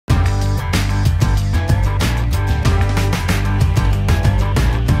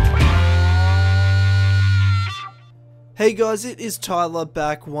Hey guys, it is Tyler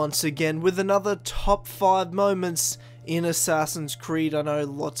back once again with another top 5 moments in Assassin's Creed. I know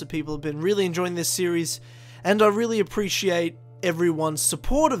lots of people have been really enjoying this series and I really appreciate everyone's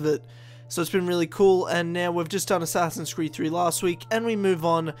support of it. So it's been really cool, and now we've just done Assassin's Creed 3 last week and we move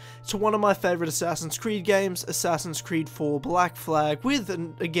on to one of my favourite Assassin's Creed games, Assassin's Creed 4 Black Flag, with,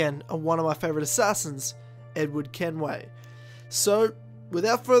 again, one of my favourite assassins, Edward Kenway. So,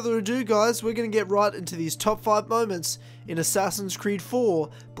 without further ado guys, we're going to get right into these top 5 moments in Assassin's Creed 4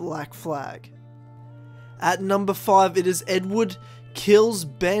 Black Flag. At number 5, it is Edward kills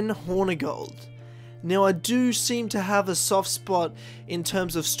Ben Hornigold. Now I do seem to have a soft spot in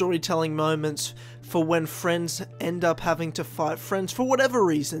terms of storytelling moments for when friends end up having to fight friends for whatever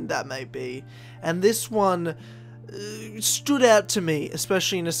reason that may be, and this one stood out to me,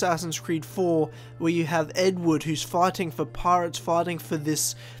 especially in Assassin's Creed 4, where you have Edward who's fighting for pirates, fighting for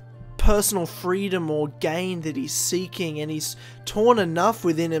this personal freedom or gain that he's seeking, and he's torn enough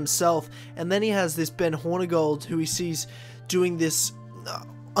within himself, and then he has this Ben Hornigold who he sees doing this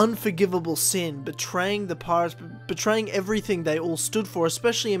unforgivable sin, betraying the pirates, betraying everything they all stood for,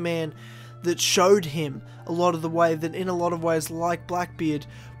 especially a man that showed him a lot of the way, that in a lot of ways, like Blackbeard,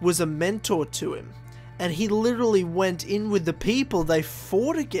 was a mentor to him. And he literally went in with the people they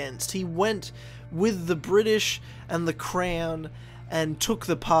fought against. He went with the British and the Crown and took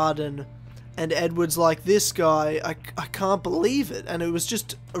the pardon. And Edward's like, this guy, I can't believe it. And it was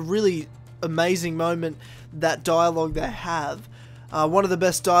just a really amazing moment, that dialogue they have. One of the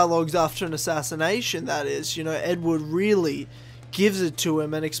best dialogues after an assassination, that is. You know, Edward really gives it to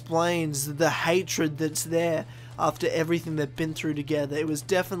him and explains the hatred that's there after everything they've been through together. It was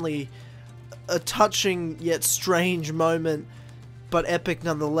definitely a touching yet strange moment, but epic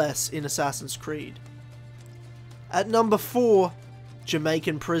nonetheless in Assassin's Creed. At number 4,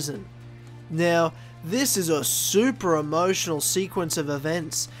 Jamaican prison. Now, this is a super emotional sequence of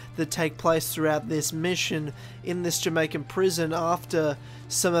events that take place throughout this mission in this Jamaican prison. After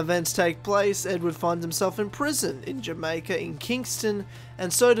some events take place, Edward finds himself in prison in Jamaica, in Kingston,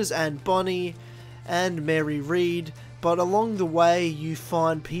 and so does Anne Bonny and Mary Read. But along the way, you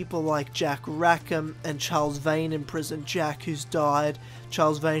find people like Jack Rackham and Charles Vane in prison. Jack, who's died,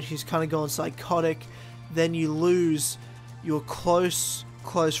 Charles Vane, who's kind of gone psychotic. Then you lose your close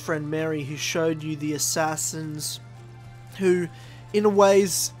friend Mary, who showed you the assassins, who in a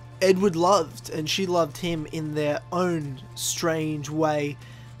ways Edward loved, and she loved him in their own strange way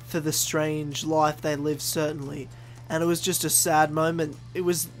for the strange life they lived, certainly. And it was just a sad moment. It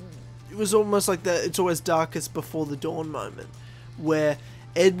was almost like the it's always darkest before the dawn moment, where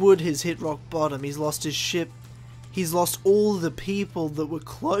Edward has hit rock bottom. He's lost his ship, he's lost all the people that were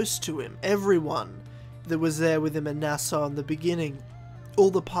close to him, everyone that was there with him in Nassau in the beginning.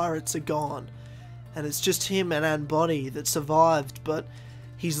 All the pirates are gone, and it's just him and Anne Bonny that survived. But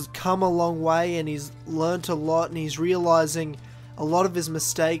he's come a long way, and he's learnt a lot, and he's realizing a lot of his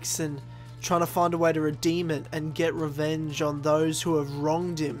mistakes and trying to find a way to redeem it and get revenge on those who have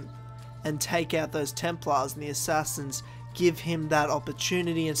wronged him and take out those Templars, and the assassins give him that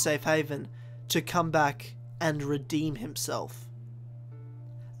opportunity and safe haven to come back and redeem himself.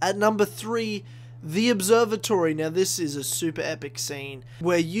 At number 3, the Observatory. Now this is a super epic scene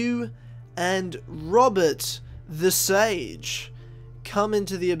where you and Robert the Sage come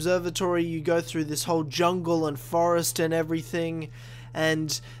into the observatory. You go through this whole jungle and forest and everything,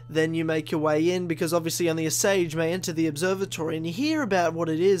 and then you make your way in, because obviously only a sage may enter the observatory, and you hear about what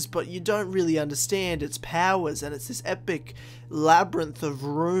it is, but you don't really understand its powers. And it's this epic labyrinth of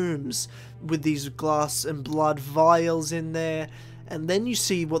rooms with these glass and blood vials in there. And then you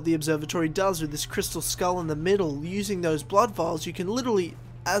see what the observatory does with this crystal skull in the middle. Using those blood vials, you can literally,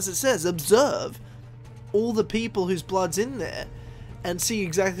 as it says, observe all the people whose blood's in there and see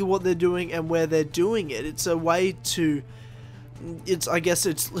exactly what they're doing and where they're doing it. It's a way to, I guess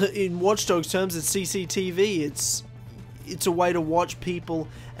it's, in Watch Dogs terms, it's CCTV. It's a way to watch people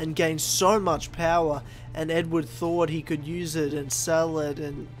and gain so much power, and Edward thought he could use it and sell it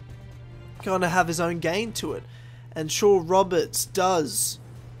and kind of have his own gain to it. And sure, Roberts does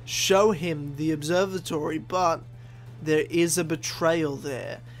show him the observatory, but there is a betrayal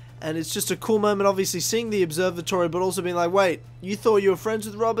there. And it's just a cool moment, obviously, seeing the observatory, but also being like, wait, you thought you were friends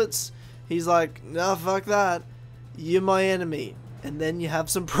with Roberts? He's like, nah, fuck that. You're my enemy. And then you have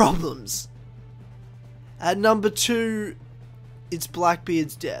some problems. At number 2, it's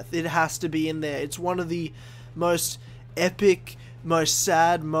Blackbeard's death. It has to be in there. It's one of the most epic, most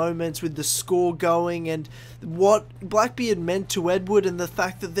sad moments, with the score going and what Blackbeard meant to Edward, and the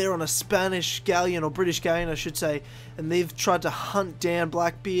fact that they're on a Spanish galleon, or British galleon I should say, and they've tried to hunt down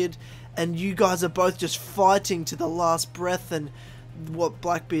Blackbeard, and you guys are both just fighting to the last breath, and what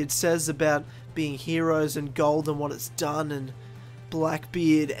Blackbeard says about being heroes and gold and what it's done, and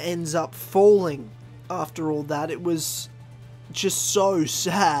Blackbeard ends up falling after all that. It was just so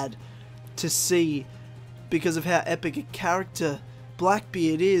sad to see because of how epic a character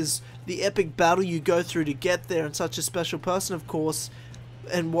Blackbeard is, the epic battle you go through to get there, and such a special person, of course,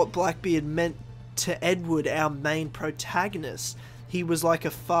 and what Blackbeard meant to Edward, our main protagonist. He was like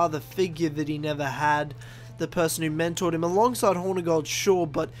a father figure that he never had, the person who mentored him alongside Hornigold, sure,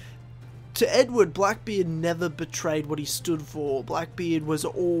 but to Edward, Blackbeard never betrayed what he stood for. Blackbeard was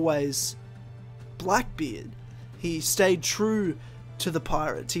always Blackbeard. He stayed true to the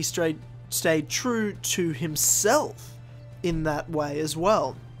pirates. He stayed true to himself in that way as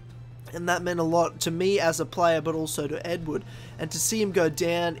well. And that meant a lot to me as a player, but also to Edward. And to see him go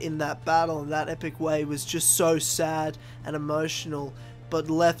down in that battle in that epic way was just so sad and emotional, but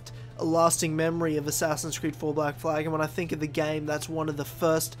left a lasting memory of Assassin's Creed 4 Black Flag. And when I think of the game, that's one of the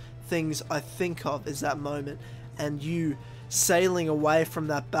first things I think of, is that moment. And you sailing away from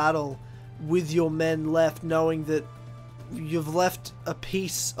that battle with your men left, knowing that you've left a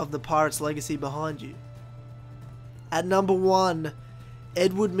piece of the pirate's legacy behind you. At number 1,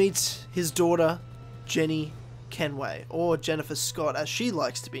 Edward meets his daughter, Jenny Kenway, or Jennifer Scott as she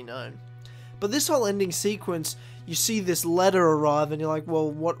likes to be known. But this whole ending sequence, you see this letter arrive and you're like, well,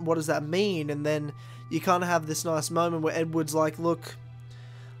 what does that mean? And then you kind of have this nice moment where Edward's like, look,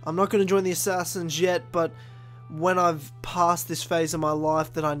 I'm not going to join the Assassins yet, but when I've passed this phase of my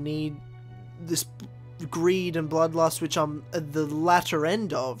life that I need this greed and bloodlust, which I'm at the latter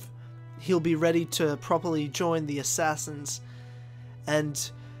end of, he'll be ready to properly join the Assassins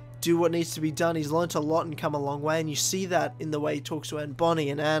and do what needs to be done. He's learnt a lot and come a long way, and you see that in the way he talks to Anne Bonny,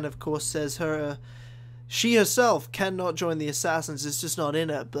 and Anne, of course, says she herself cannot join the Assassins, it's just not in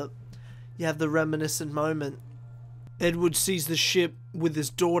her. But you have the reminiscent moment. Edward sees the ship with his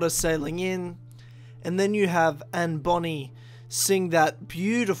daughter sailing in, and then you have Anne Bonny sing that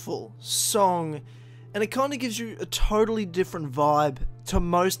beautiful song, and it kind of gives you a totally different vibe to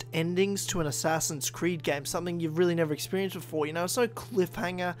most endings to an Assassin's Creed game, something you've really never experienced before. You know, it's no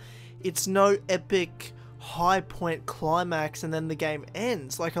cliffhanger, it's no epic high point climax and then the game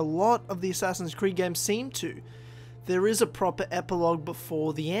ends, like a lot of the Assassin's Creed games seem to. There is a proper epilogue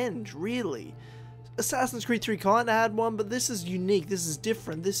before the end, really. Assassin's Creed 3 kinda had one, but this is unique, this is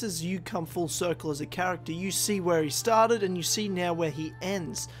different. This is you come full circle as a character. You see where he started and you see now where he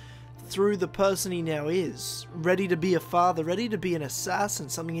ends, through the person he now is, ready to be a father, ready to be an assassin,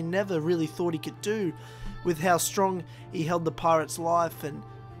 something he never really thought he could do, with how strong he held the pirate's life, and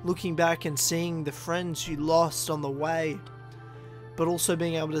looking back and seeing the friends you lost on the way, but also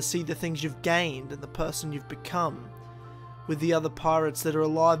being able to see the things you've gained and the person you've become, with the other pirates that are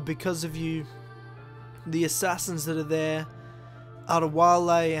alive because of you, the assassins that are there,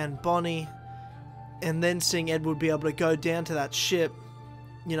 Adewale and Bonny, and then seeing Edward be able to go down to that ship,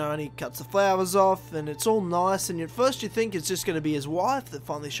 you know, and he cuts the flowers off, and it's all nice, and at first you think it's just going to be his wife that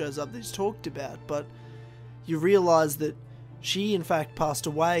finally shows up that he's talked about, but you realise that she in fact passed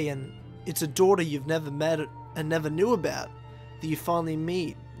away, and it's a daughter you've never met and never knew about, that you finally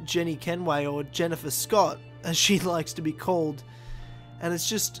meet, Jenny Kenway, or Jennifer Scott, as she likes to be called. And it's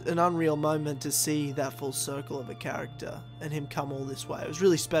just an unreal moment to see that full circle of a character and him come all this way. It was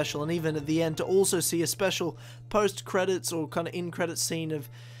really special, and even at the end to also see a special post-credits or kind of in-credits scene of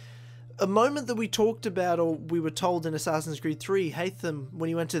a moment that we talked about, or we were told in Assassin's Creed 3, Haytham, when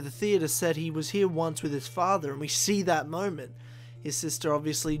he went to the theatre, said he was here once with his father, and we see that moment. His sister,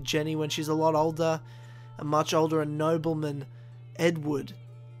 obviously, Jenny, when she's a lot older, a much older and nobleman, Edward.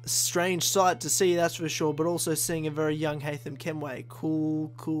 A strange sight to see, that's for sure, but also seeing a very young Haytham Kenway.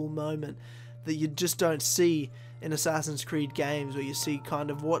 Cool moment that you just don't see in Assassin's Creed games, where you see kind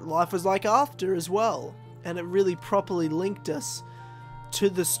of what life was like after as well. And it really properly linked us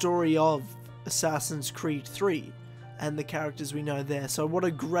to the story of Assassin's Creed 3 and the characters we know there. So what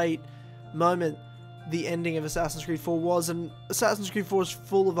a great moment the ending of Assassin's Creed 4 was, and Assassin's Creed 4 is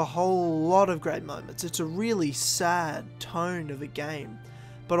full of a whole lot of great moments. It's a really sad tone of a game,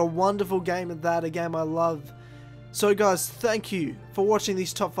 but a wonderful game at that, a game I love. So guys, thank you for watching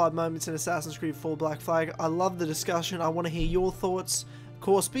these top 5 moments in Assassin's Creed 4 Black Flag. I love the discussion, I want to hear your thoughts. Of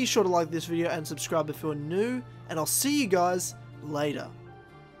course, be sure to like this video and subscribe if you're new, and I'll see you guys later.